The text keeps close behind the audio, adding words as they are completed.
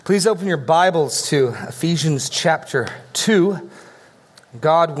Please open your Bibles to Ephesians chapter 2.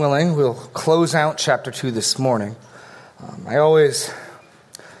 God willing, we'll close out chapter 2 this morning. I always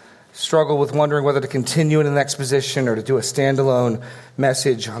struggle with wondering whether to continue in an exposition or to do a standalone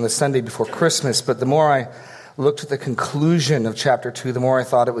message on the Sunday before Christmas, but the more I looked at the conclusion of chapter 2, the more I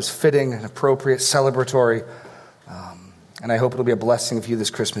thought it was fitting and appropriate, celebratory, and I hope it'll be a blessing for you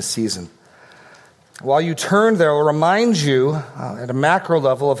this Christmas season. While you turn there, I'll remind you at a macro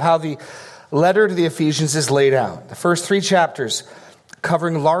level of how the letter to the Ephesians is laid out. The first 3 chapters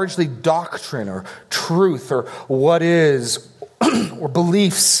covering largely doctrine or truth or what is or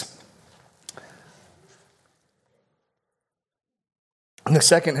beliefs. In the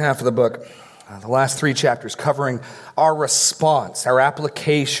second half of the book, the last 3 chapters covering our response, our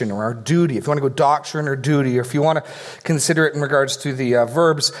application, or our duty. If you want to go doctrine or duty, or if you want to consider it in regards to the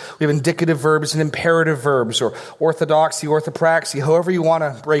verbs, we have indicative verbs and imperative verbs, or orthodoxy, orthopraxy, however you want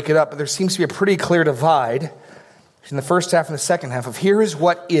to break it up. But there seems to be a pretty clear divide in the first half and the second half of here is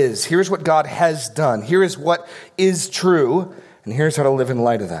what is, here's what God has done, here is what is true, and here's how to live in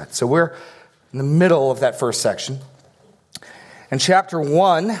light of that. So we're in the middle of that first section. And chapter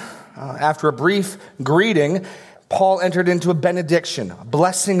 1... after a brief greeting, Paul entered into a benediction, a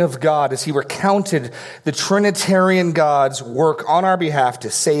blessing of God as he recounted the Trinitarian God's work on our behalf to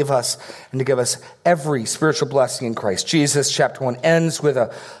save us and to give us every spiritual blessing in Christ Jesus. Chapter 1 ends with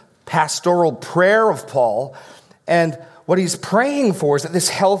a pastoral prayer of Paul, and what he's praying for is that this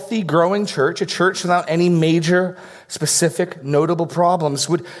healthy, growing church, a church without any major, specific, notable problems,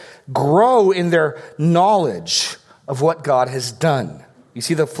 would grow in their knowledge of what God has done. You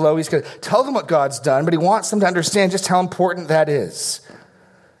see the flow? He's going to tell them what God's done, but he wants them to understand just how important that is.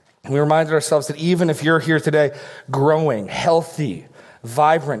 And we reminded ourselves that even if you're here today growing, healthy,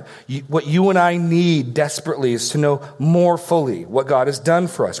 vibrant, what you and I need desperately is to know more fully what God has done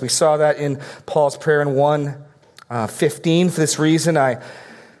for us. We saw that in Paul's prayer in 1:15. For this reason, I've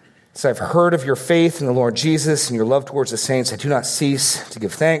heard of your faith in the Lord Jesus and your love towards the saints. I do not cease to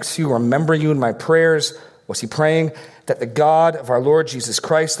give thanks to you, remembering you in my prayers. Was he praying? That the God of our Lord Jesus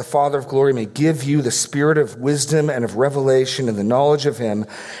Christ, the Father of glory, may give you the spirit of wisdom and of revelation and the knowledge of him,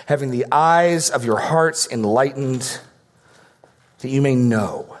 having the eyes of your hearts enlightened, that you may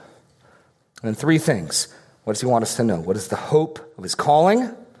know. And 3 things. What does he want us to know? What is the hope of his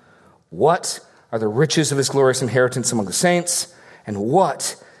calling? What are the riches of his glorious inheritance among the saints? And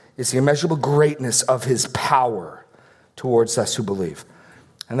what is the immeasurable greatness of his power towards us who believe?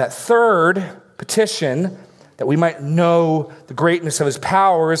 And that third petition, that we might know the greatness of his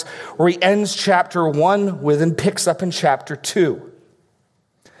powers, where he ends chapter 1 with and picks up in chapter 2.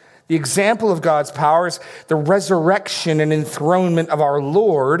 The example of God's powers, the resurrection and enthronement of our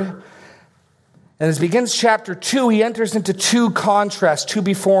Lord. And as he begins chapter 2, he enters into 2 contrasts, 2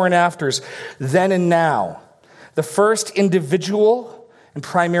 before and afters, then and now. The first, individual and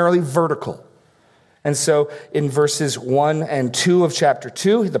primarily vertical. And so in verses 1 and 2 of chapter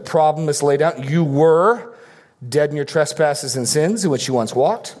 2, the problem is laid out. You were dead in your trespasses and sins in which you once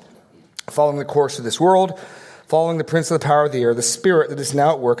walked, following the course of this world, following the prince of the power of the air, the spirit that is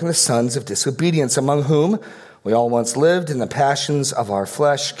now at work in the sons of disobedience, among whom we all once lived in the passions of our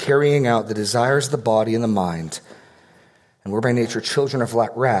flesh, carrying out the desires of the body and the mind. And we're by nature children of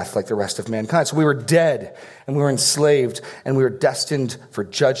wrath like the rest of mankind. So we were dead, and we were enslaved, and we were destined for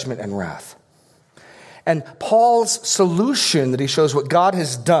judgment and wrath. And Paul's solution that he shows what God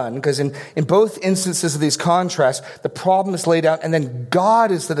has done, because in both instances of these contrasts, the problem is laid out, and then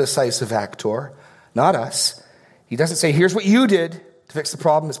God is the decisive actor, not us. He doesn't say, here's what you did to fix the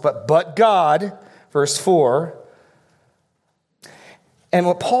problem, but God, verse 4. And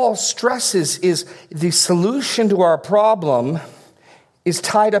what Paul stresses is the solution to our problem is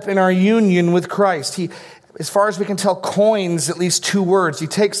tied up in our union with Christ. He, as far as we can tell, coins at least 2 words. He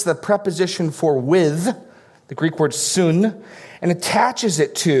takes the preposition for with, the Greek word sun, and attaches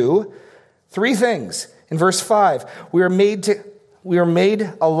it to 3 things. In verse 5, we are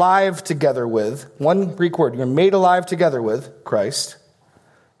made alive together with, 1 Greek word, you're made alive together with Christ.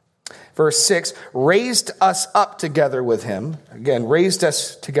 Verse 6, raised us up together with him. Again, raised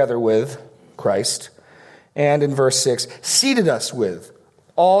us together with Christ. And in verse 6, seated us with.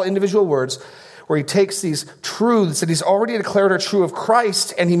 All individual words where he takes these truths that he's already declared are true of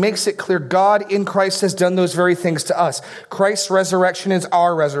Christ, and he makes it clear God in Christ has done those very things to us. Christ's resurrection is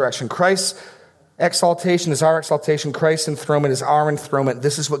our resurrection. Christ's exaltation is our exaltation. Christ's enthronement is our enthronement.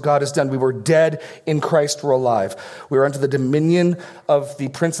 This is what God has done. We were dead, in Christ we're alive. We were under the dominion of the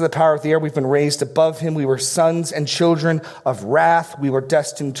prince of the power of the air. We've been raised above him. We were sons and children of wrath. We were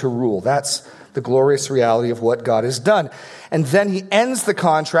destined to rule. That's the glorious reality of what God has done. And then he ends the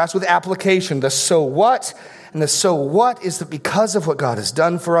contrast with application, the so what. And the so what is that because of what God has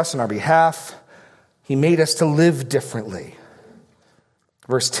done for us on our behalf, he made us to live differently.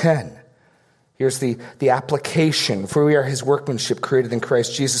 Verse 10, here's the application. For we are his workmanship created in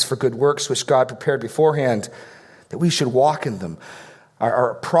Christ Jesus for good works, which God prepared beforehand that we should walk in them.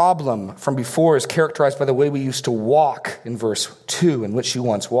 Our problem from before is characterized by the way we used to walk in verse 2, in which you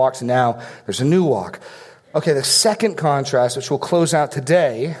once walked, and now there's a new walk. Okay, the second contrast, which we'll close out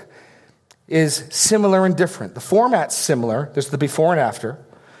today, is similar and different. The format's similar. There's the before and after.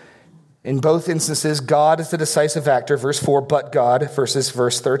 In both instances, God is the decisive actor, verse 4, but God, versus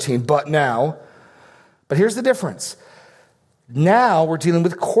verse 13, but now. But here's the difference. Now we're dealing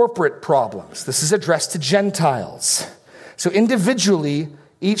with corporate problems. This is addressed to Gentiles. So individually,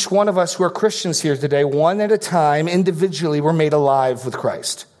 each one of us who are Christians here today, one at a time, individually, were made alive with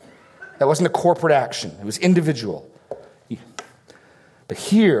Christ. That wasn't a corporate action. It was individual. But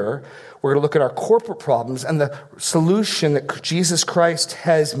here, we're going to look at our corporate problems and the solution that Jesus Christ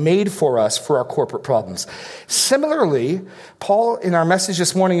has made for us for our corporate problems. Similarly, Paul, in our message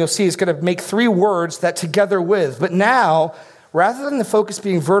this morning, you'll see, is going to make three words that together with. But now, rather than the focus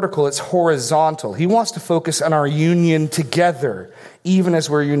being vertical, it's horizontal. He wants to focus on our union together, even as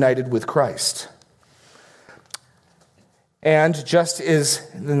we're united with Christ. And just as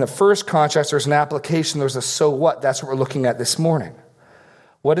in the first contrast, there's an application, there's a so what. That's what we're looking at this morning.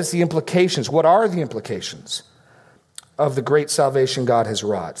 What is the implications? What are the implications of the great salvation God has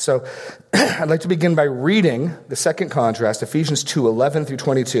wrought? So I'd like to begin by reading the second contrast, Ephesians 2, 11 through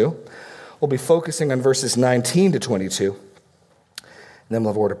 22. We'll be focusing on verses 19 to 22. And then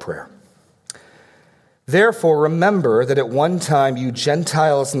we'll have a word of prayer. Therefore, remember that at one time you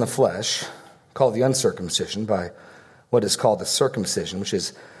Gentiles in the flesh, called the uncircumcision by what is called the circumcision, which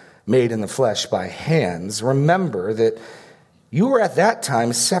is made in the flesh by hands, remember that you were at that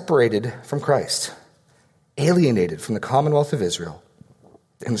time separated from Christ, alienated from the commonwealth of Israel,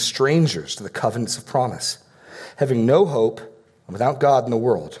 and strangers to the covenants of promise, having no hope and without God in the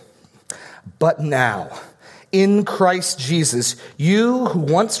world. But now, in Christ Jesus, you who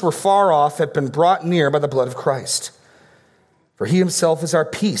once were far off have been brought near by the blood of Christ. For he himself is our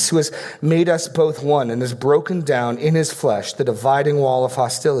peace, who has made us both one and has broken down in his flesh the dividing wall of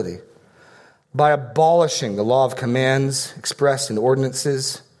hostility, by abolishing the law of commands expressed in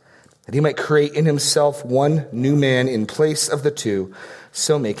ordinances, that he might create in himself one new man in place of the two,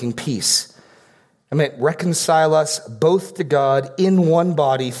 so making peace, and might reconcile us both to God in one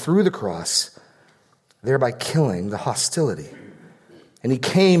body through the cross, thereby killing the hostility. And he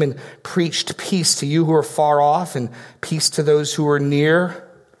came and preached peace to you who are far off and peace to those who are near.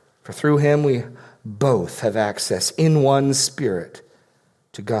 For through him we both have access in one Spirit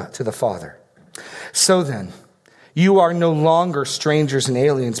to God, to the Father. So then, you are no longer strangers and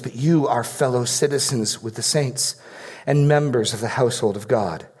aliens, but you are fellow citizens with the saints and members of the household of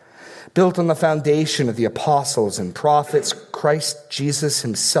God, built on the foundation of the apostles and prophets, Christ Jesus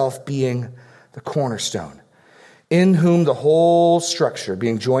himself being the cornerstone, in whom the whole structure,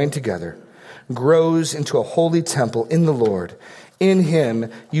 being joined together, grows into a holy temple in the Lord. In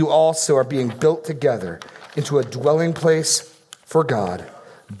him you also are being built together into a dwelling place for God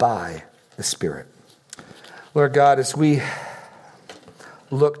by the Spirit. Lord God, as we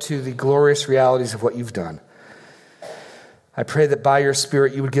look to the glorious realities of what you've done, I pray that by your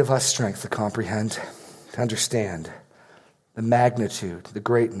Spirit you would give us strength to comprehend, to understand the magnitude, the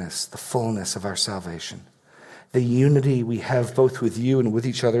greatness, the fullness of our salvation, the unity we have both with you and with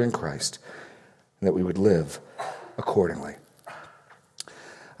each other in Christ, and that we would live accordingly.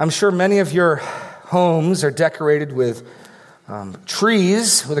 I'm sure many of your homes are decorated with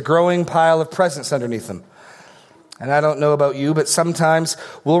trees with a growing pile of presents underneath them. And I don't know about you, but sometimes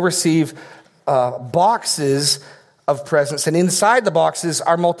we'll receive boxes of presents, and inside the boxes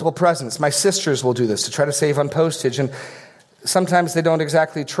are multiple presents. My sisters will do this to try to save on postage, and sometimes they don't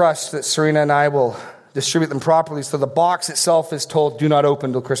exactly trust that Serena and I will distribute them properly, so the box itself is told, do not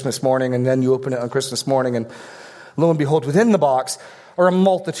open till Christmas morning, and then you open it on Christmas morning, and lo and behold, within the box are a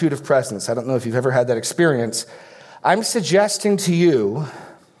multitude of presents. I don't know if you've ever had that experience. I'm suggesting to you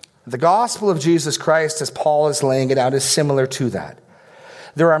the gospel of Jesus Christ, as Paul is laying it out, is similar to that.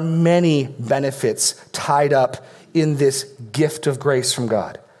 There are many benefits tied up in this gift of grace from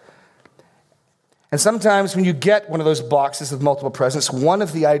God. And sometimes when you get one of those boxes with multiple presents, one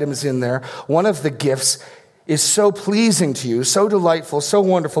of the items in there, one of the gifts is so pleasing to you, so delightful, so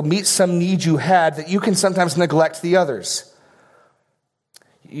wonderful, meets some need you had, that you can sometimes neglect the others.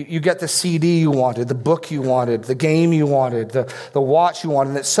 You get the CD you wanted, the book you wanted, the game you wanted, the watch you wanted,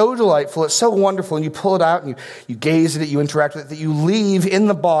 and it's so delightful, it's so wonderful, and you pull it out and you gaze at it, you interact with it, that you leave in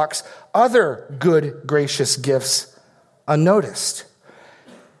the box other good, gracious gifts unnoticed.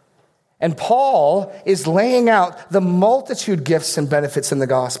 And Paul is laying out the multitude gifts and benefits in the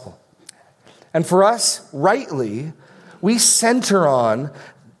gospel. And for us, rightly, we center on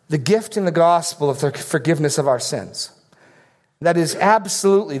the gift in the gospel of the forgiveness of our sins. That is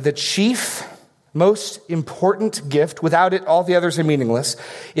absolutely the chief, most important gift. Without it, all the others are meaningless.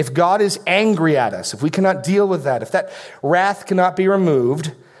 If God is angry at us, if we cannot deal with that, if that wrath cannot be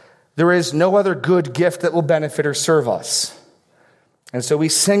removed, there is no other good gift that will benefit or serve us. And so we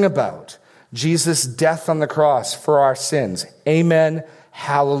sing about Jesus' death on the cross for our sins. Amen.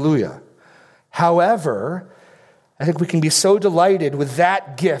 Hallelujah. However, I think we can be so delighted with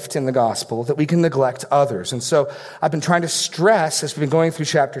that gift in the gospel that we can neglect others. And so I've been trying to stress, as we've been going through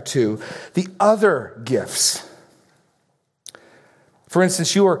chapter 2, the other gifts. For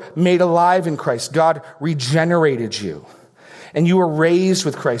instance, you were made alive in Christ. God regenerated you. And you were raised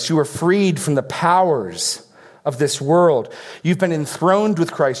with Christ. You were freed from the powers of this world. You've been enthroned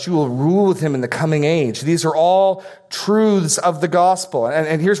with Christ. You will rule with him in the coming age. These are all truths of the gospel.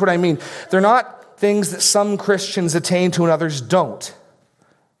 And here's what I mean. They're not things that some Christians attain to and others don't.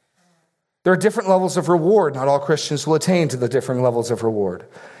 There are different levels of reward. Not all Christians will attain to the different levels of reward.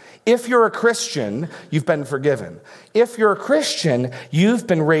 If you're a Christian, you've been forgiven. If you're a Christian, you've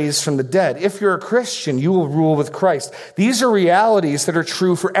been raised from the dead. If you're a Christian, you will rule with Christ. These are realities that are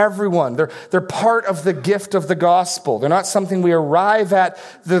true for everyone. They're part of the gift of the gospel. They're not something we arrive at.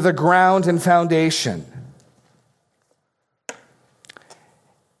 They're the ground and foundation.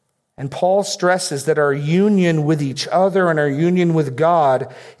 And Paul stresses that our union with each other and our union with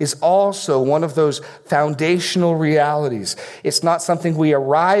God is also one of those foundational realities. It's not something we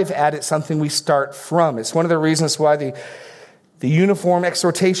arrive at, it's something we start from. It's one of the reasons why the uniform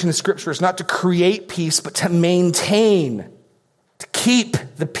exhortation of Scripture is not to create peace, but to maintain, to keep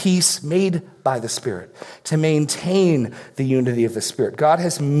the peace made by the Spirit, to maintain the unity of the Spirit. God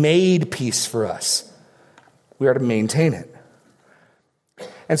has made peace for us. We are to maintain it.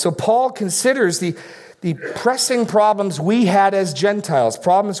 And so Paul considers the pressing problems we had as Gentiles,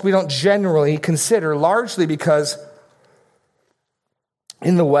 problems we don't generally consider, largely because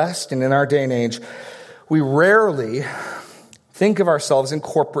in the West and in our day and age, we rarely think of ourselves in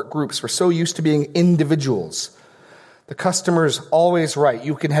corporate groups. We're so used to being individuals. The customer's always right.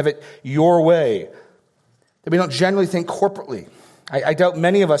 You can have it your way. That we don't generally think corporately. I doubt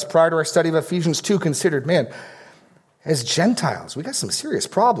many of us, prior to our study of Ephesians 2, considered, as Gentiles, we got some serious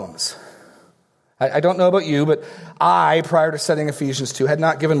problems. I don't know about you, but I, prior to studying Ephesians 2, had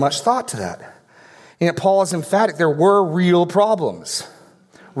not given much thought to that. And yet Paul is emphatic. There were real problems,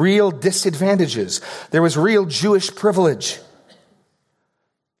 real disadvantages. There was real Jewish privilege.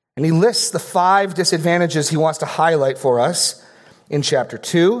 And he lists the 5 disadvantages he wants to highlight for us in chapter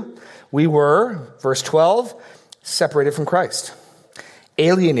 2. We were, verse 12, separated from Christ,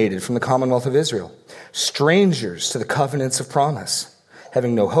 alienated from the commonwealth of Israel, strangers to the covenants of promise,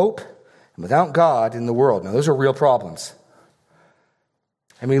 having no hope and without God in the world. Now, those are real problems.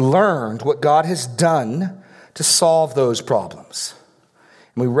 And we learned what God has done to solve those problems.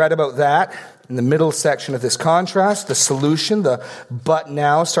 And we read about that in the middle section of this contrast, the solution, the but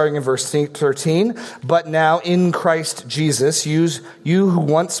now, starting in verse 13. But now in Christ Jesus, you who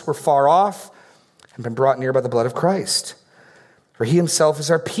once were far off have been brought near by the blood of Christ. For he himself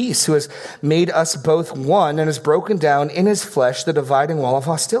is our peace, who has made us both one and has broken down in his flesh the dividing wall of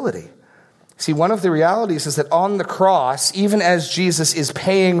hostility. See, one of the realities is that on the cross, even as Jesus is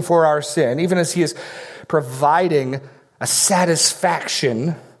paying for our sin, even as he is providing a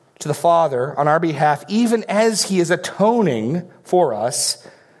satisfaction to the Father on our behalf, even as he is atoning for us,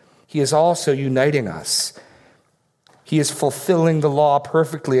 he is also uniting us. He is fulfilling the law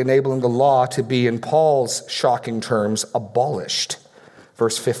perfectly, enabling the law to be, in Paul's shocking terms, abolished.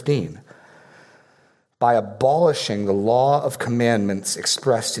 Verse 15. By abolishing the law of commandments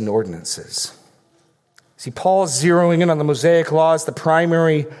expressed in ordinances. See, Paul is zeroing in on the Mosaic law as the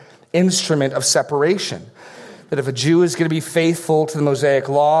primary instrument of separation. That if a Jew is going to be faithful to the Mosaic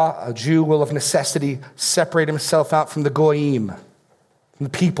law, a Jew will of necessity separate himself out from the Goyim, from the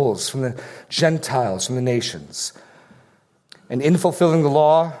peoples, from the Gentiles, from the nations. And in fulfilling the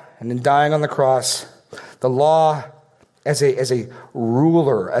law and in dying on the cross, the law as a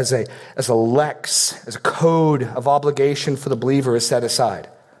ruler, as a lex, as a code of obligation for the believer is set aside.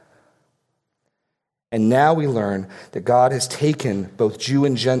 And now we learn that God has taken both Jew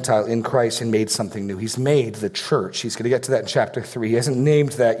and Gentile in Christ and made something new. He's made the church. He's going to get to that in chapter 3. He hasn't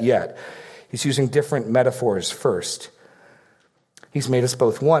named that yet. He's using different metaphors first. He's made us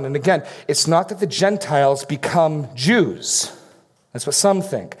both one. And again, it's not that the Gentiles become Jews. That's what some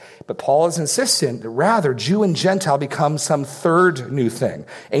think. But Paul is insistent that rather Jew and Gentile become some third new thing,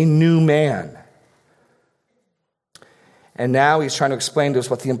 a new man. And now he's trying to explain to us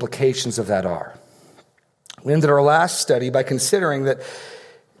what the implications of that are. We ended our last study by considering that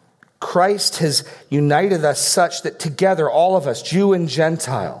Christ has united us such that together, all of us, Jew and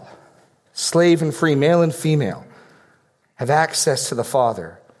Gentile, slave and free, male and female, have access to the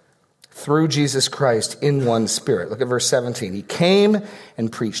Father through Jesus Christ in one Spirit. Look at verse 17. He came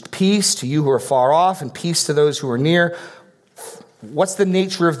and preached peace to you who are far off and peace to those who are near. What's the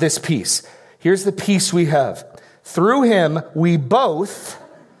nature of this peace? Here's the peace we have. Through him, we both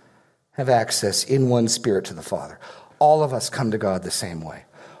have access in one Spirit to the Father. All of us come to God the same way.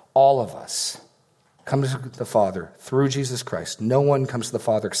 All of us come to the Father through Jesus Christ. No one comes to the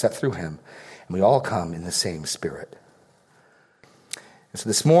Father except through him. And we all come in the same Spirit. And so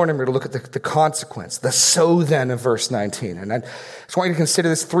this morning we're going to look at the consequence, the so then of verse 19. And I just want you to consider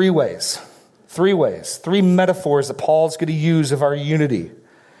this three ways, three metaphors that Paul's going to use of our unity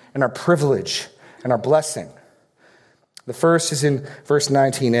and our privilege and our blessing. The first is in verse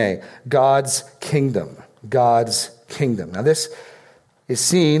 19a, God's kingdom. God's kingdom. Now this is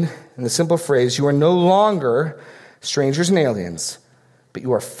seen in the simple phrase, you are no longer strangers and aliens, but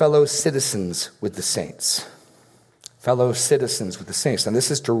you are fellow citizens with the saints. Fellow citizens with the saints. Now this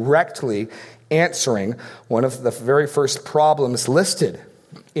is directly answering one of the very first problems listed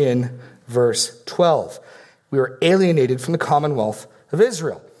in verse 12. We are alienated from the commonwealth of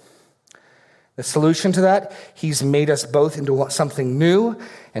Israel. The solution to that, he's made us both into something new,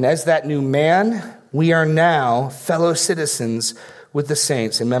 and as that new man, we are now fellow citizens with the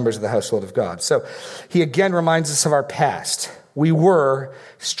saints and members of the household of God. So he again reminds us of our past. We were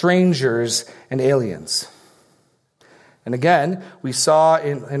strangers and aliens. And again, we saw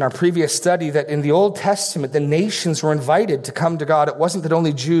in our previous study that in the Old Testament, the nations were invited to come to God. It wasn't that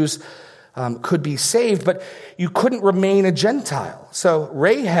only Jews could be saved, but you couldn't remain a Gentile. So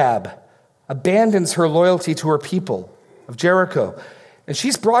Rahab abandons her loyalty to her people of Jericho. And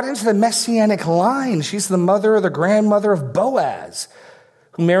she's brought into the Messianic line. She's the mother or the grandmother of Boaz,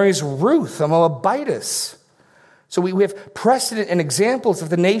 who marries Ruth, a Moabitess. So we have precedent and examples of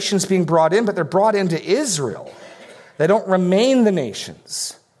the nations being brought in, but they're brought into Israel. They don't remain the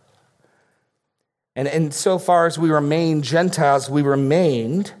nations. And insofar as we remain Gentiles, we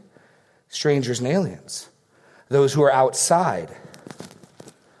remained strangers and aliens, those who are outside.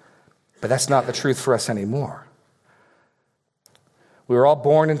 But that's not the truth for us anymore. We were all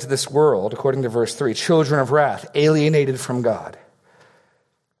born into this world, according to verse 3, children of wrath, alienated from God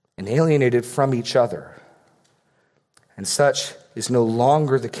and alienated from each other. And such is no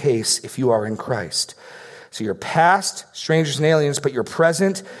longer the case if you are in Christ. So you're past, strangers and aliens, but you're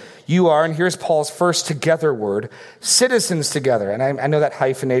present. You are, and here's Paul's first together word, citizens together. And I know that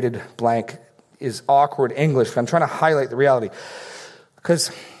hyphenated blank is awkward English, but I'm trying to highlight the reality.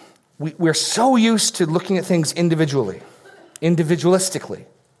 Because we're so used to looking at things individually, individualistically.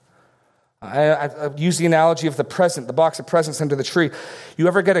 I use the analogy of the present, the box of presents under the tree. You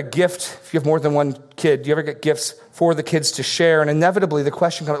ever get a gift, if you have more than one kid, do you ever get gifts for the kids to share? And inevitably the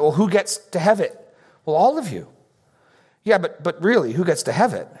question comes, well, who gets to have it? Well, all of you. Yeah, but really, who gets to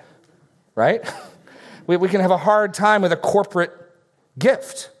have it? Right? We can have a hard time with a corporate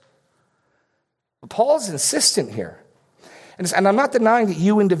gift. Paul's insistent here. And I'm not denying that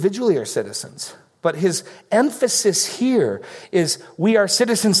you individually are citizens, but his emphasis here is we are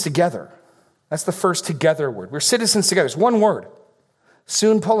citizens together. That's the first together word. We're citizens together. It's one word.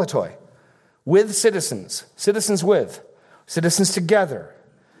 Soon politoi. With citizens. Citizens with. Citizens together.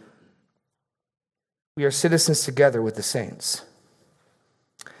 We are citizens together with the saints.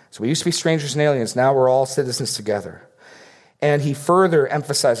 So we used to be strangers and aliens. Now we're all citizens together. And he further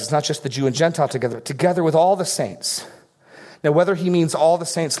emphasizes not just the Jew and Gentile together, but together with all the saints. Now, whether he means all the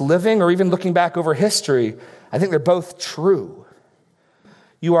saints living or even looking back over history, I think they're both true.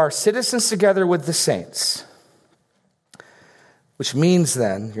 You are citizens together with the saints, which means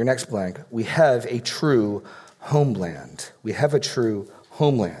then, your next blank, we have a true homeland. We have a true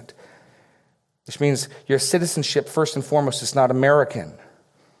homeland, which means your citizenship, first and foremost, is not American,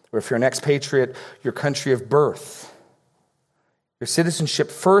 or if you're an expatriate, your country of birth. Your citizenship,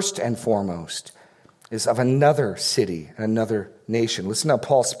 first and foremost, is of another city and another nation. Listen how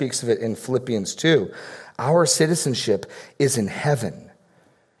Paul speaks of it in Philippians 2. Our citizenship is in heaven.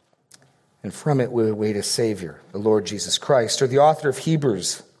 And from it we await a Savior, the Lord Jesus Christ. Or the author of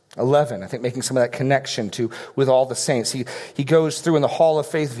Hebrews 11, I think making some of that connection with all the saints. He goes through in the Hall of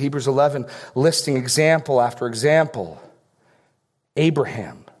Faith of Hebrews 11, listing example after example.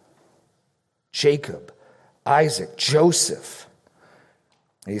 Abraham, Jacob, Isaac, Joseph.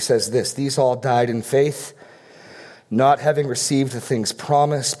 And he says this, these all died in faith, not having received the things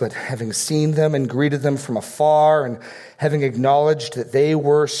promised, but having seen them and greeted them from afar, and having acknowledged that they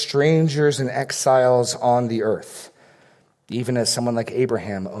were strangers and exiles on the earth, even as someone like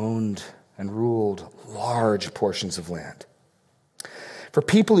Abraham owned and ruled large portions of land. For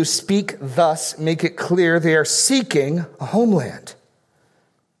people who speak thus make it clear they are seeking a homeland.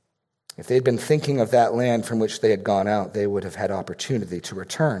 If they had been thinking of that land from which they had gone out, they would have had opportunity to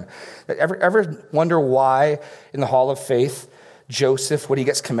return. Ever wonder why in the Hall of Faith, Joseph, what he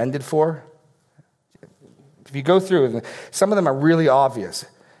gets commended for? If you go through, some of them are really obvious.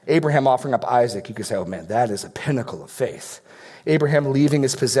 Abraham offering up Isaac, you could say, oh man, that is a pinnacle of faith. Abraham leaving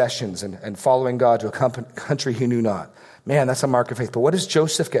his possessions and following God to a country he knew not. Man, that's a mark of faith. But what does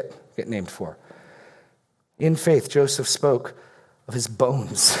Joseph get named for? In faith, Joseph spoke of his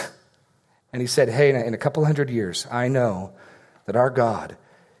bones. And he said, hey, in a couple hundred years, I know that our God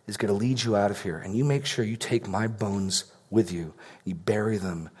is going to lead you out of here. And you make sure you take my bones with you. You bury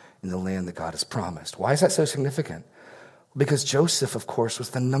them in the land that God has promised. Why is that so significant? Because Joseph, of course,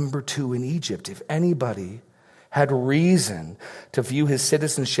 was the number 2 in Egypt. If anybody had reason to view his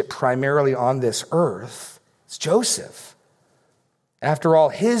citizenship primarily on this earth, it's Joseph. After all,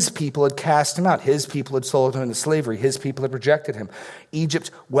 his people had cast him out. His people had sold him into slavery. His people had rejected him.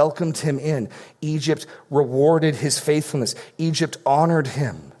 Egypt welcomed him in. Egypt rewarded his faithfulness. Egypt honored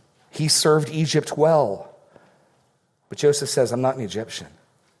him. He served Egypt well. But Joseph says, I'm not an Egyptian.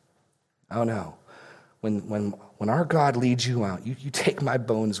 Oh no. When our God leads you out, you take my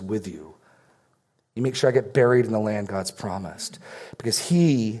bones with you. You make sure I get buried in the land God's promised. Because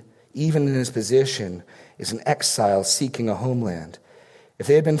he, even in his position, is an exile seeking a homeland. If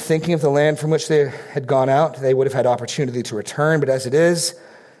they had been thinking of the land from which they had gone out, they would have had opportunity to return. But as it is,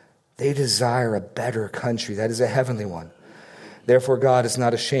 they desire a better country. That is a heavenly one. Therefore, God is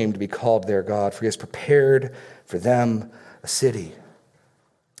not ashamed to be called their God, for he has prepared for them a city.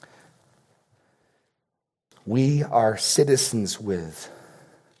 We are citizens with,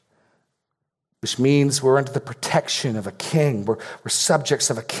 which means we're under the protection of a king. We're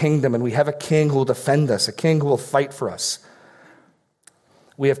subjects of a kingdom, and we have a king who will defend us, a king who will fight for us.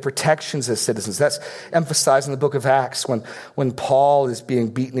 We have protections as citizens. That's emphasized in the book of Acts when Paul is being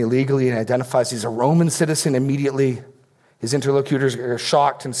beaten illegally and identifies he's a Roman citizen. Immediately, his interlocutors are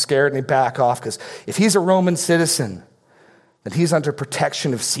shocked and scared, and they back off, because if he's a Roman citizen, then he's under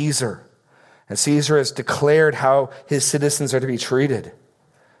protection of Caesar. And Caesar has declared how his citizens are to be treated.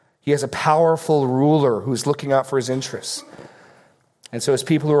 He has a powerful ruler who's looking out for his interests. And so as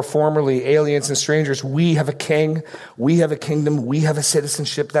people who are formerly aliens and strangers, we have a king, we have a kingdom, we have a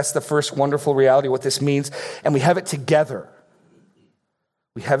citizenship. That's the first wonderful reality of what this means. And we have it together.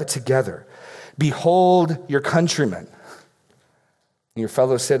 We have it together. Behold your countrymen, your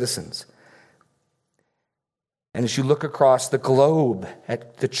fellow citizens. And as you look across the globe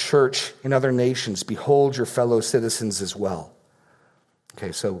at the church in other nations, behold your fellow citizens as well.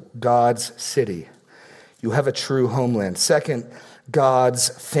 Okay, so God's city. You have a true homeland. Second, God's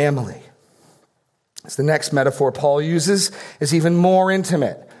family. As the next metaphor Paul uses is even more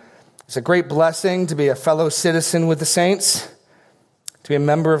intimate. It's a great blessing to be a fellow citizen with the saints, to be a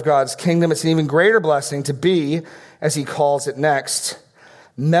member of God's kingdom. It's an even greater blessing to be, as he calls it next,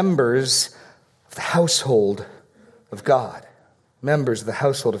 members of the household of God. Members of the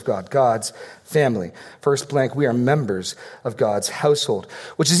household of God, God's family. First blank, we are members of God's household,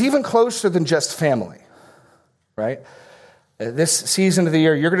 which is even closer than just family, right? This season of the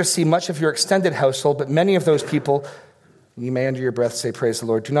year, you're going to see much of your extended household, but many of those people, you may under your breath say, praise the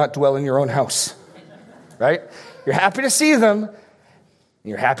Lord, do not dwell in your own house, right? You're happy to see them, and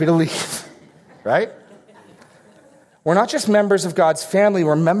you're happy to leave, right? We're not just members of God's family,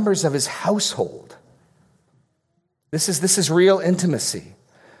 we're members of his household. This is real intimacy.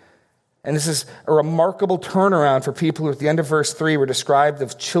 And this is a remarkable turnaround for people who at the end of verse 3 were described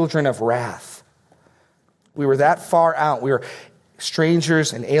as children of wrath. We were that far out. We were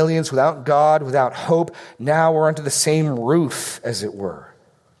strangers and aliens without God, without hope. Now we're under the same roof, as it were.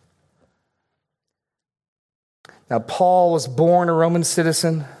 Now, Paul was born a Roman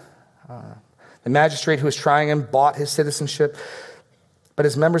citizen. The magistrate who was trying him bought his citizenship. But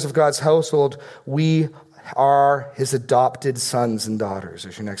as members of God's household, we are his adopted sons and daughters.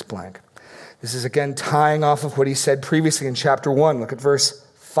 There's your next blank. This is again tying off of what he said previously in chapter 1. Look at verse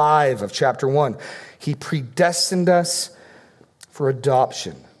 5 of chapter 1. He predestined us for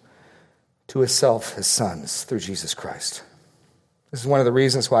adoption to himself as sons through Jesus Christ. This is one of the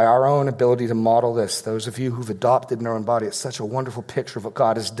reasons why our own ability to model this, those of you who've adopted in our own body, it's such a wonderful picture of what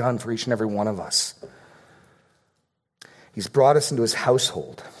God has done for each and every one of us. He's brought us into his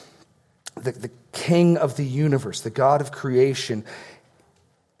household. The King of the universe, the God of creation,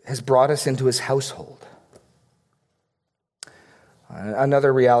 has brought us into his household.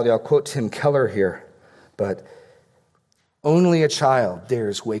 Another reality, I'll quote Tim Keller here, but only a child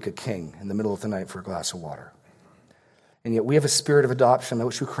dares wake a king in the middle of the night for a glass of water. And yet we have a spirit of adoption by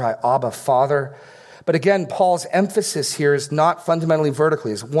which we cry, Abba, Father. But again, Paul's emphasis here is not fundamentally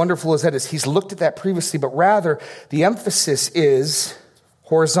vertically. As wonderful as that is, he's looked at that previously, but rather the emphasis is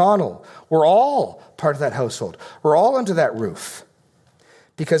horizontal. We're all part of that household. We're all under that roof.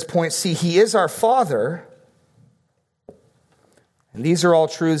 Because point C, he is our Father. And these are all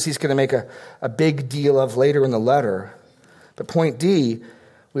truths he's going to make a big deal of later in the letter. But point D,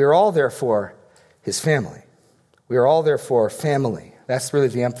 we are all therefore his family. We are all therefore family. That's really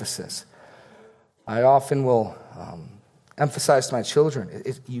the emphasis. I often will emphasize to my children,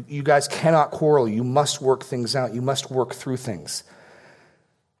 you guys cannot quarrel. You must work things out. You must work through things.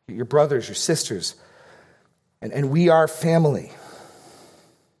 Your brothers, your sisters. And we are family.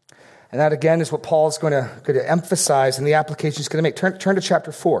 And that again is what Paul's going to emphasize in the application he's going to make. Turn to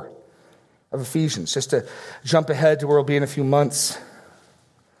chapter 4 of Ephesians, just to jump ahead to where we'll be in a few months.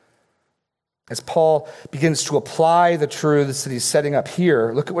 As Paul begins to apply the truths that he's setting up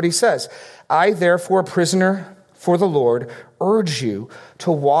here, look at what he says. I, therefore, prisoner for the Lord, urge you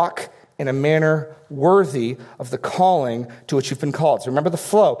to walk in a manner worthy of the calling to which you've been called. So remember the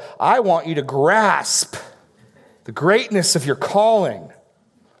flow. I want you to grasp the greatness of your calling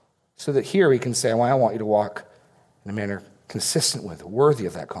so that here he can say, well, I want you to walk in a manner consistent with, worthy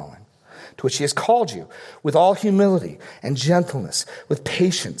of that calling, to which he has called you, with all humility and gentleness, with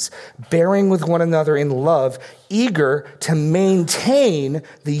patience, bearing with one another in love, eager to maintain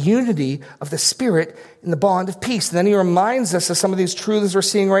the unity of the Spirit in the bond of peace. And then he reminds us of some of these truths we're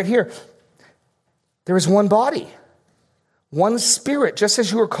seeing right here. There is one body, one Spirit, just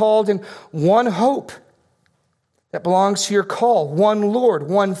as you are called in one hope that belongs to your call, one Lord,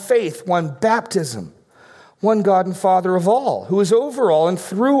 one faith, one baptism, one God and Father of all, who is over all and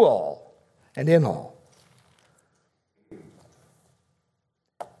through all and in all.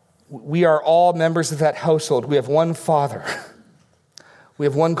 We are all members of that household. We have one Father. We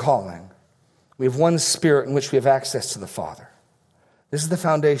have one calling. We have one Spirit in which we have access to the Father. This is the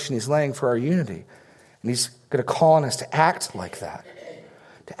foundation he's laying for our unity. And he's going to call on us to act like that,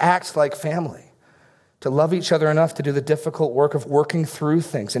 to act like family, to love each other enough to do the difficult work of working through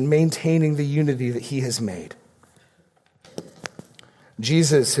things and maintaining the unity that he has made.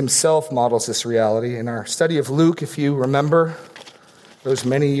 Jesus himself models this reality. In our study of Luke, if you remember, those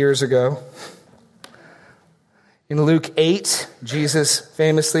many years ago, in Luke 8, Jesus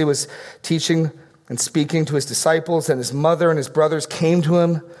famously was teaching and speaking to his disciples, and his mother and his brothers came to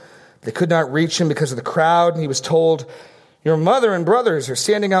him. They could not reach him because of the crowd, and he was told, your mother and brothers are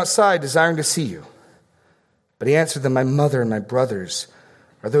standing outside desiring to see you. But he answered them, my mother and my brothers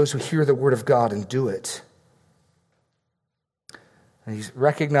are those who hear the word of God and do it. And he's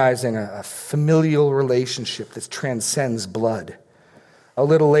recognizing a familial relationship that transcends blood. A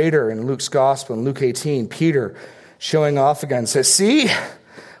little later in Luke's gospel, in Luke 18, Peter, showing off again, says, see,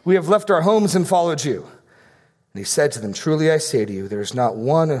 we have left our homes and followed you. And he said to them, truly I say to you, there is not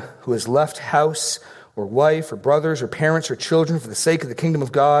one who has left house or wife or brothers or parents or children for the sake of the kingdom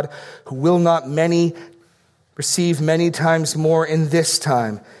of God who will not receive many times more in this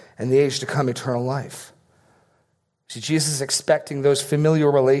time and the age to come eternal life. See, Jesus is expecting those familial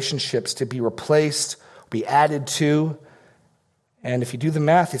relationships to be replaced, be added to. And if you do the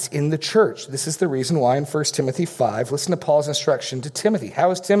math, it's in the church. This is the reason why in 1 Timothy 5, listen to Paul's instruction to Timothy. How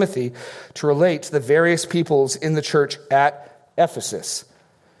is Timothy to relate to the various peoples in the church at Ephesus?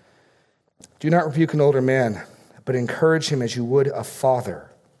 Do not rebuke an older man, but encourage him as you would a father.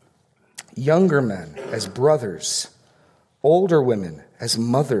 Younger men as brothers, older women as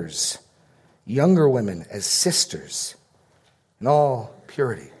mothers, younger women as sisters, in all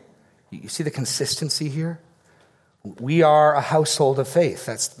purity. You see the consistency here? We are a household of faith.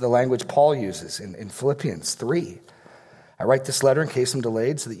 That's the language Paul uses in Philippians 3. I write this letter in case I'm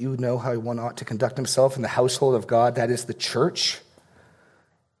delayed so that you know how one ought to conduct himself in the household of God, that is the church.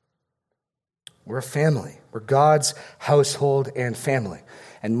 We're a family. We're God's household and family.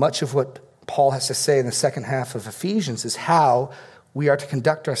 And much of what Paul has to say in the second half of Ephesians is how we are to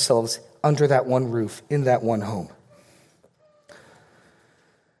conduct ourselves under that one roof, in that one home.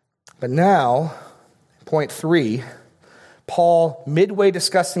 But now, point 3, Paul, midway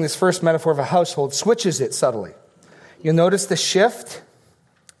discussing this first metaphor of a household, switches it subtly. You'll notice the shift,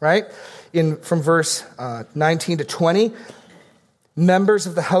 right? From verse 19 to 20, members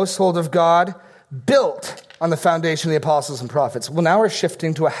of the household of God built on the foundation of the apostles and prophets. Well, now we're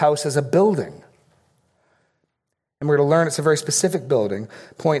shifting to a house as a building. And we're going to learn it's a very specific building.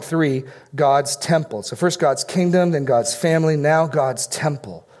 Point 3, God's temple. So first God's kingdom, then God's family, now God's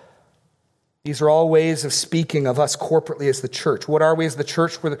temple. These are all ways of speaking of us corporately as the church. What are we as the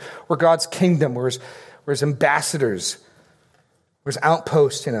church? We're God's kingdom. We're his ambassadors. We're his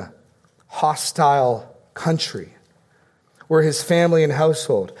outpost in a hostile country. We're his family and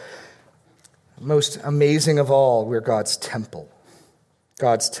household. Most amazing of all, we're God's temple.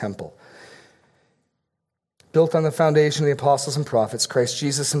 God's temple. Built on the foundation of the apostles and prophets, Christ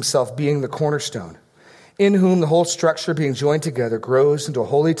Jesus himself being the cornerstone, in whom the whole structure being joined together grows into a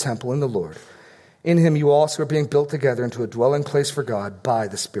holy temple in the Lord. In him you also are being built together into a dwelling place for God by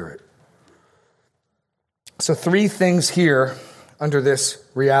the Spirit. So 3 things here under this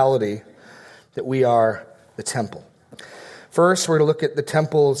reality that we are the temple. First, we're going to look at the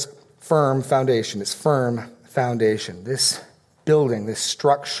temple's firm foundation. Its firm foundation. This building, this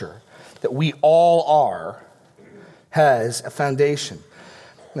structure that we all are, has a foundation.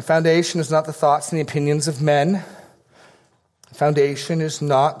 The foundation is not the thoughts and the opinions of men. The foundation is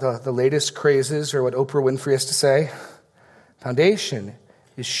not the latest crazes or what Oprah Winfrey has to say. Foundation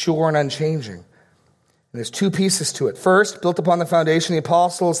is sure and unchanging. And there's 2 pieces to it. First, built upon the foundation of the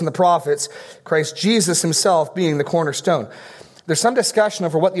apostles and the prophets, Christ Jesus himself being the cornerstone. There's some discussion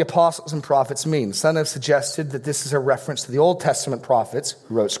over what the apostles and prophets mean. Some have suggested that this is a reference to the Old Testament prophets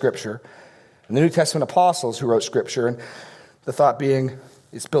who wrote Scripture and the New Testament apostles who wrote Scripture, and the thought being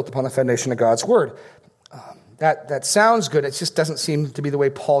it's built upon the foundation of God's Word. That sounds good. It just doesn't seem to be the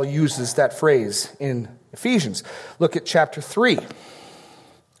way Paul uses that phrase in Ephesians. Look at chapter 3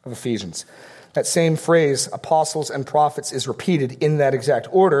 of Ephesians. That same phrase, apostles and prophets, is repeated in that exact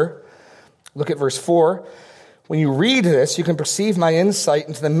order. Look at verse 4. When you read this, you can perceive my insight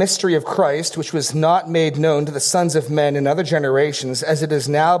into the mystery of Christ, which was not made known to the sons of men in other generations, as it has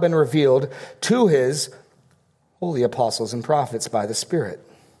now been revealed to his holy apostles and prophets by the Spirit.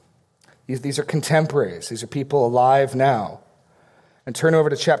 These are contemporaries. These are people alive now. And turn over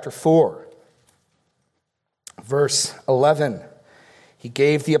to chapter 4, verse 11. He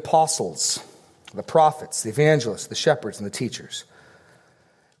gave the apostles, the prophets, the evangelists, the shepherds, and the teachers.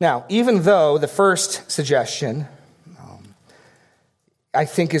 Now, even though the first suggestion, I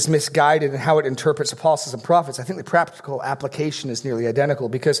think, is misguided in how it interprets apostles and prophets, I think the practical application is nearly identical,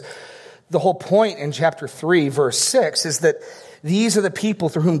 because the whole point in chapter 3, verse 6, is that these are the people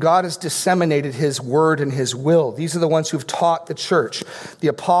through whom God has disseminated his word and his will. These are the ones who've taught the church. The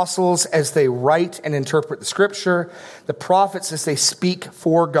apostles as they write and interpret the Scripture, the prophets as they speak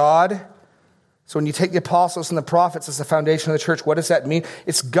for God. So when you take the apostles and the prophets as the foundation of the church, what does that mean?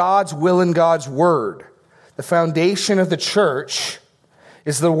 It's God's will and God's word. The foundation of the church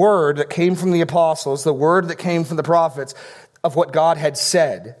is the word that came from the apostles, the word that came from the prophets of what God had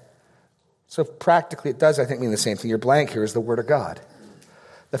said. So practically it does, I think, mean the same thing. Your blank here is the word of God.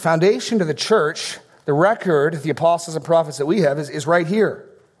 The foundation of the church, the record of the apostles and prophets that we have is right here.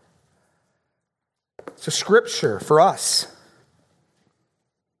 So Scripture for us.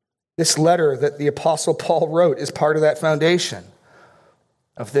 This letter that the Apostle Paul wrote is part of that foundation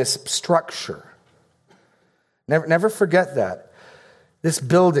of this structure. Never forget that. This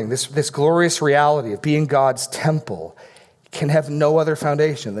building, this glorious reality of being God's temple can have no other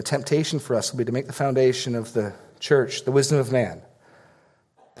foundation. The temptation for us will be to make the foundation of the church the wisdom of man.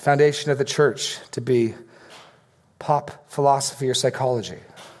 The foundation of the church to be pop philosophy or psychology.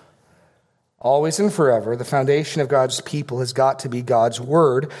 Always and forever, the foundation of God's people has got to be God's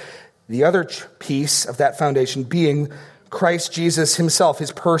word. The other piece of that foundation being Christ Jesus himself,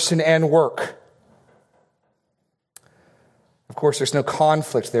 his person and work. Of course, there's no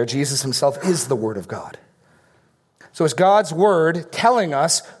conflict there. Jesus himself is the Word of God. So it's God's Word telling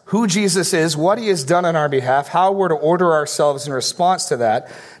us who Jesus is, what he has done on our behalf, how we're to order ourselves in response to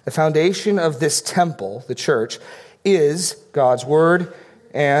that. The foundation of this temple, the church, is God's Word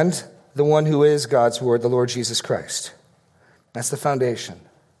and the one who is God's Word, the Lord Jesus Christ. That's the foundation.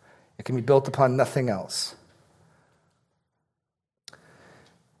 It can be built upon nothing else.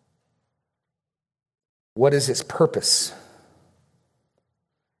 What is its purpose?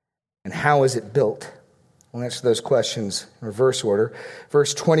 And how is it built? We'll answer those questions in reverse order.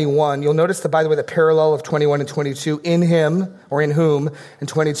 Verse 21, you'll notice, by the way, the parallel of 21 and 22, in him, or in whom, and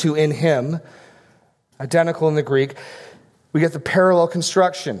 22, in him, identical in the Greek. We get the parallel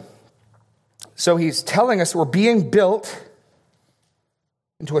construction. So he's telling us that we're being built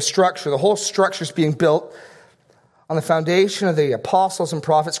into a structure. The whole structure is being built on the foundation of the apostles and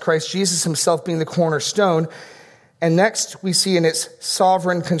prophets, Christ Jesus himself being the cornerstone. And next we see in its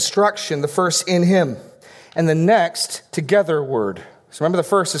sovereign construction, the first in him, and the next together word. So remember the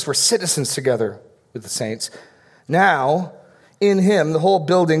first is we're citizens together with the saints. Now, in him, the whole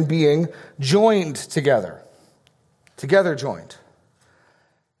building being joined together. Together joined.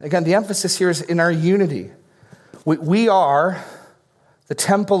 Again, the emphasis here is in our unity. We are the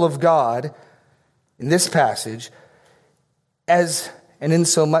temple of God in this passage as and in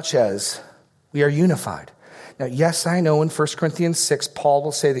so much as we are unified. Now, yes, I know in 1 Corinthians 6, Paul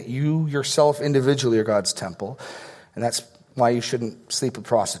will say that you yourself individually are God's temple, and that's why you shouldn't sleep with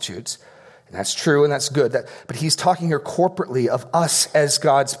prostitutes. And that's true, and that's good. But he's talking here corporately of us as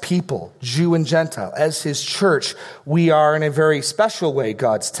God's people, Jew and Gentile. As his church, we are in a very special way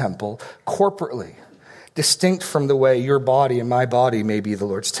God's temple, corporately, distinct from the way your body and my body may be the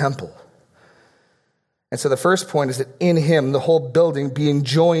Lord's temple. And so the first point is that in him, the whole building being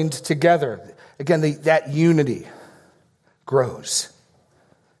joined together. Again, that unity grows.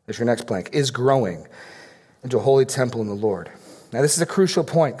 There's your next blank, is growing into a holy temple in the Lord. Now, this is a crucial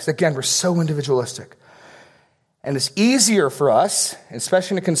point because, again, we're so individualistic. And it's easier for us,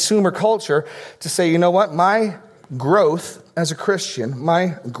 especially in a consumer culture, to say, you know what, my growth as a Christian,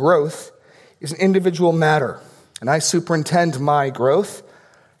 my growth is an individual matter. And I superintend my growth.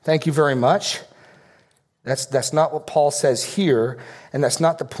 Thank you very much. That's not what Paul says here, and that's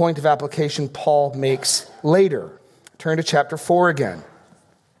not the point of application Paul makes later. Turn to chapter 4 again.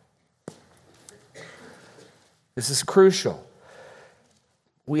 This is crucial.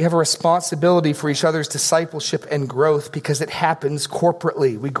 We have a responsibility for each other's discipleship and growth because it happens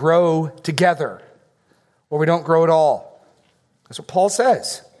corporately. We grow together, or we don't grow at all. That's what Paul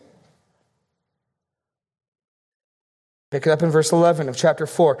says. Pick it up in verse 11 of chapter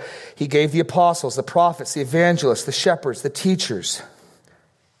 4. He gave the apostles, the prophets, the evangelists, the shepherds, the teachers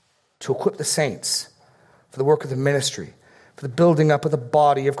to equip the saints for the work of the ministry, for the building up of the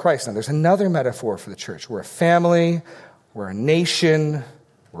body of Christ. Now, there's another metaphor for the church. We're a family, we're a nation,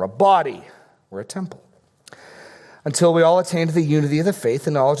 we're a body, we're a temple. Until we all attain to the unity of the faith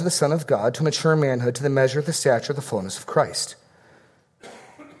and knowledge of the Son of God, to mature manhood, to the measure of the stature of the fullness of Christ.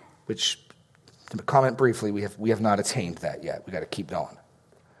 Which, to comment briefly, we have not attained that yet. We've got to keep going.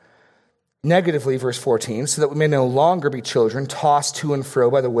 Negatively, verse 14, so that we may no longer be children, tossed to and fro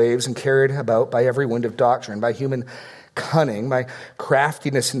by the waves and carried about by every wind of doctrine, by human cunning, by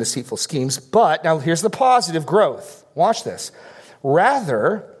craftiness and deceitful schemes. But, now here's the positive growth. Watch this.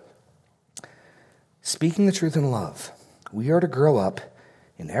 Rather, speaking the truth in love, we are to grow up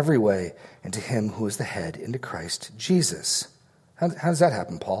in every way into him who is the head, into Christ Jesus. How does that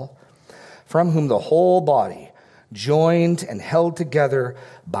happen, Paul? From whom the whole body, joined and held together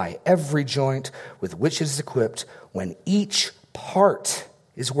by every joint with which it is equipped, when each part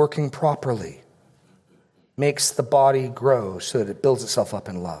is working properly, makes the body grow so that it builds itself up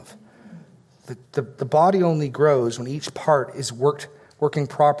in love. The body only grows when each part is working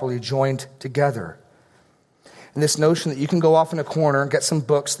properly, joined together. And this notion that you can go off in a corner and get some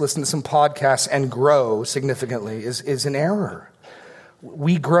books, listen to some podcasts, and grow significantly is an error.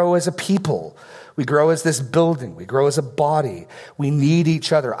 We grow as a people. We grow as this building. We grow as a body. We need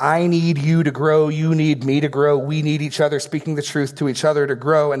each other. I need you to grow. You need me to grow. We need each other, speaking the truth to each other to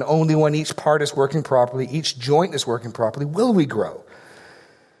grow. And only when each part is working properly, each joint is working properly, will we grow.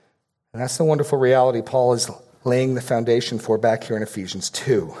 And that's the wonderful reality Paul is laying the foundation for back here in Ephesians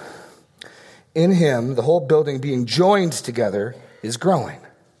 2. In him, the whole building being joined together is growing.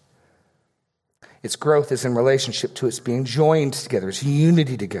 Its growth is in relationship to its being joined together, its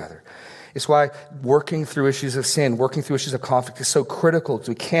unity together. It's why working through issues of sin, working through issues of conflict is so critical, because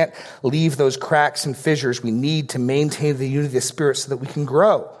we can't leave those cracks and fissures. We need to maintain the unity of the Spirit so that we can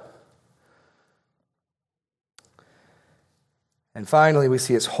grow. And finally, we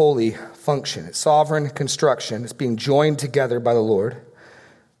see its holy function, its sovereign construction. It's being joined together by the Lord.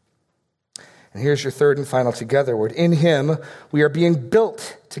 And here's your third and final together word. In him, we are being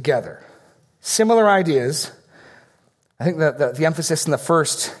built together. Similar ideas. I think that the emphasis in the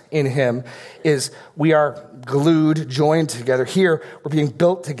first in him is we are glued, joined together. Here, we're being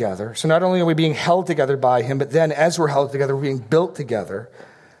built together. So not only are we being held together by him, but then as we're held together, we're being built together.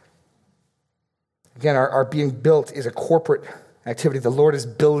 Again, our being built is a corporate activity. The Lord is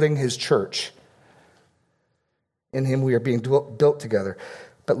building his church. In him, we are being built together.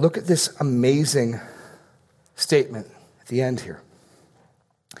 But look at this amazing statement at the end here.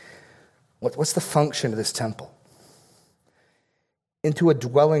 What's the function of this temple? Into a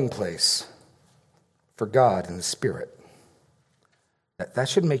dwelling place for God in the Spirit. That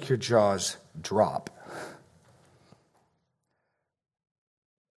should make your jaws drop.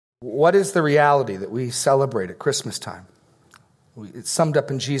 What is the reality that we celebrate at Christmas time? It's summed up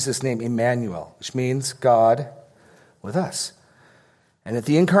in Jesus' name, Emmanuel, which means God with us. And at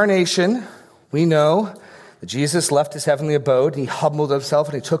the incarnation, we know that Jesus left his heavenly abode, and he humbled himself,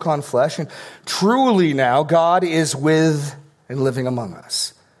 and he took on flesh. And truly now, God is with and living among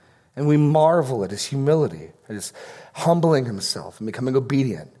us. And we marvel at his humility, at his humbling himself and becoming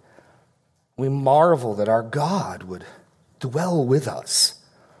obedient. We marvel that our God would dwell with us.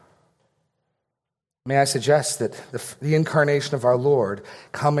 May I suggest that the incarnation of our Lord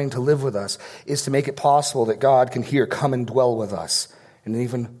coming to live with us is to make it possible that God can here come and dwell with us in an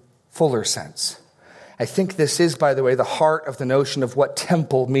even fuller sense. I think this is, by the way, the heart of the notion of what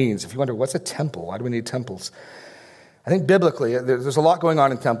temple means. If you wonder, what's a temple? Why do we need temples? I think biblically, there's a lot going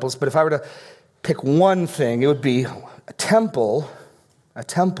on in temples, but if I were to pick one thing, it would be a temple. A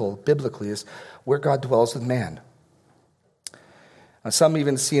temple, biblically, is where God dwells with man. Some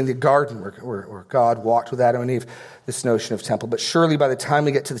even see in the garden where God walked with Adam and Eve this notion of temple. But surely by the time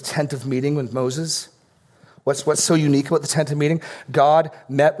we get to the tent of meeting with Moses, what's so unique about the tent of meeting? God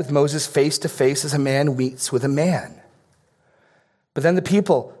met with Moses face to face as a man meets with a man. But then the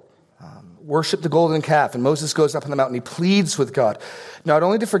people worship the golden calf, and Moses goes up on the mountain. He pleads with God, not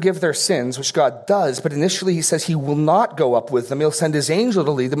only to forgive their sins, which God does, but initially he says he will not go up with them. He'll send his angel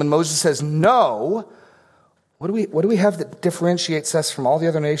to lead them. And Moses says, no. What do we have that differentiates us from all the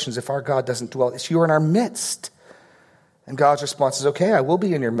other nations if our God doesn't dwell? It's you are in our midst. And God's response is, okay, I will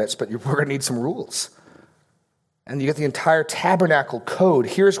be in your midst, but we're going to need some rules. And you get the entire tabernacle code.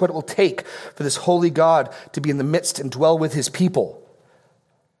 Here's what it will take for this holy God to be in the midst and dwell with his people.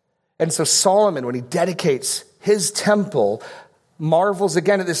 And so Solomon, when he dedicates his temple, marvels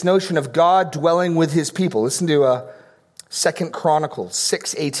again at this notion of God dwelling with his people. Listen to 2 Chronicles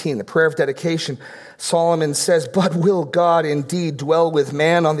 6:18, the prayer of dedication. Solomon says, but will God indeed dwell with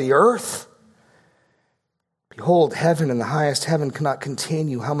man on the earth? Behold, heaven and the highest heaven cannot contain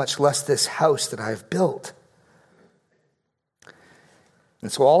you, how much less this house that I have built.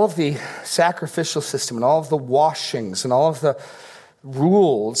 And so all of the sacrificial system and all of the washings and all of the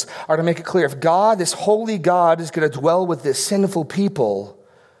rules are to make it clear, if God, this holy God, is going to dwell with this sinful people,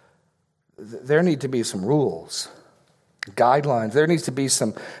 there need to be some rules, guidelines. There needs to be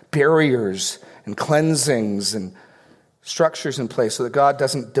some barriers and cleansings and structures in place so that God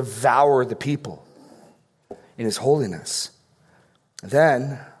doesn't devour the people in his holiness.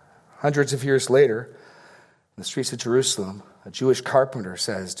 Then, hundreds of years later, in the streets of Jerusalem, a Jewish carpenter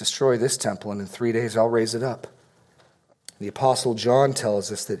says, destroy this temple, and in 3 days I'll raise it up. The Apostle John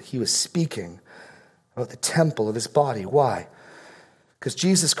tells us that he was speaking about the temple of his body. Why? Because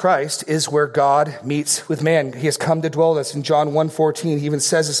Jesus Christ is where God meets with man. He has come to dwell with us. In John 1:14, he even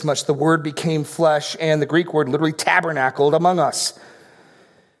says as much, the word became flesh, and the Greek word literally tabernacled among us.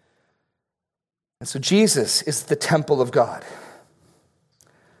 And so Jesus is the temple of God.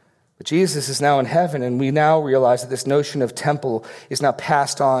 But Jesus is now in heaven, and we now realize that this notion of temple is now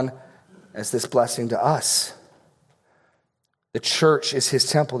passed on as this blessing to us. The church is his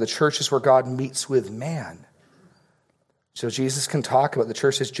temple. The church is where God meets with man. So Jesus can talk about the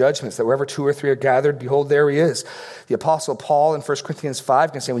church's judgments, that wherever 2 or 3 are gathered, behold, there he is. The Apostle Paul in 1 Corinthians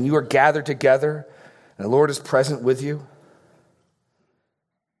 5 can say, when you are gathered together and the Lord is present with you,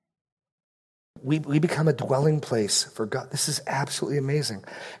 we become a dwelling place for God. This is absolutely amazing.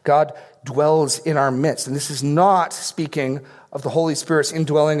 God dwells in our midst. And this is not speaking of the Holy Spirit's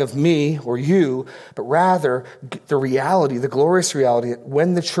indwelling of me or you, but rather the reality, the glorious reality that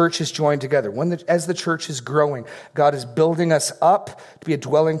when the church is joined together, as the church is growing, God is building us up to be a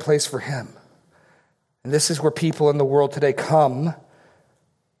dwelling place for him. And this is where people in the world today come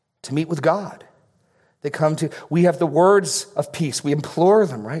to meet with God. We have the words of peace. We implore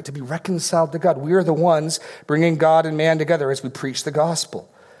them, right, to be reconciled to God. We are the ones bringing God and man together as we preach the gospel.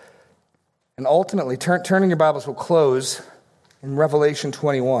 And ultimately, turning your Bibles, we'll close in Revelation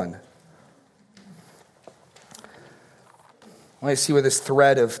 21. I want to see where this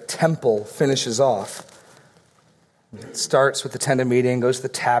thread of temple finishes off. It starts with the tent of meeting, goes to the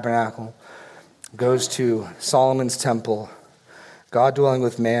tabernacle, goes to Solomon's temple, God dwelling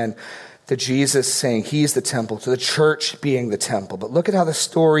with man, to Jesus saying he's the temple, to the church being the temple. But look at how the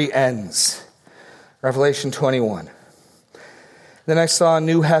story ends. Revelation 21. Then I saw a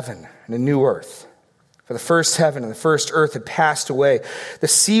new heaven and a new earth. For the first heaven and the first earth had passed away. The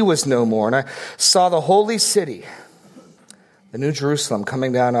sea was no more. And I saw the holy city, the new Jerusalem,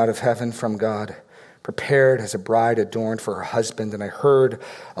 coming down out of heaven from God, prepared as a bride adorned for her husband. And I heard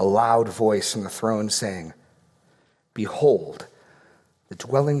a loud voice from the throne saying, Behold, the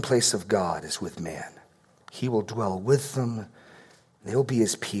dwelling place of God is with man. He will dwell with them. They will be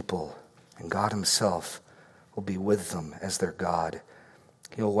his people, and God himself will be with them as their God.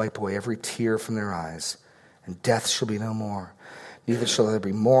 He will wipe away every tear from their eyes, and death shall be no more. Neither shall there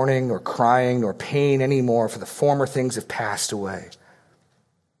be mourning, nor crying, nor pain any more, for the former things have passed away.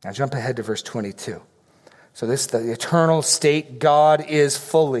 Now jump ahead to verse 22. So this, the eternal state, God is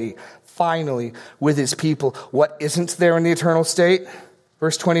fully, finally, with his people. What isn't there in the eternal state?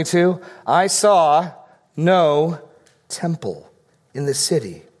 Verse 22, I saw no temple in the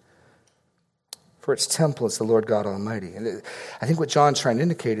city, for its temple is the Lord God Almighty. And I think what John's trying to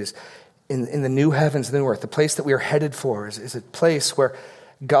indicate is in the new heavens and the new earth, the place that we are headed for is a place where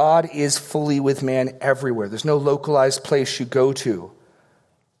God is fully with man everywhere. There's no localized place you go to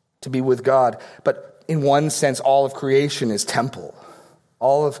be with God. But in one sense, all of creation is temple.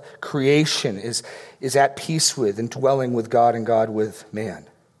 All of creation is at peace with and dwelling with God and God with man.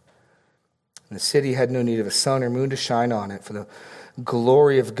 And the city had no need of a sun or moon to shine on it, for the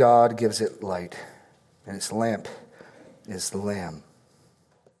glory of God gives it light, and its lamp is the Lamb.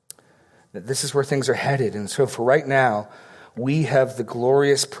 This is where things are headed. And so for right now, we have the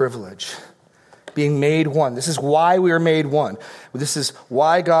glorious privilege being made one. This is why we are made one. This is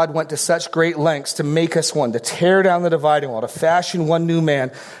why God went to such great lengths to make us one, to tear down the dividing wall, to fashion one new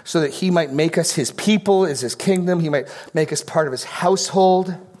man so that he might make us his people, is his kingdom. He might make us part of his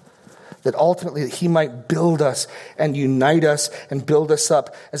household, that ultimately he might build us and unite us and build us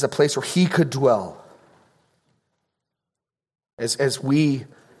up as a place where he could dwell. As we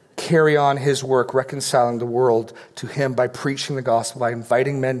carry on his work, reconciling the world to him by preaching the gospel, by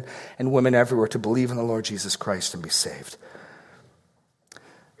inviting men and women everywhere to believe in the Lord Jesus Christ and be saved.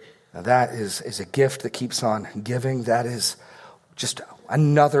 Now that is a gift that keeps on giving. That is just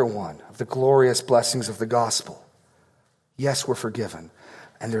another one of the glorious blessings of the gospel. Yes, we're forgiven.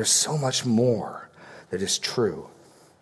 And there's so much more that is true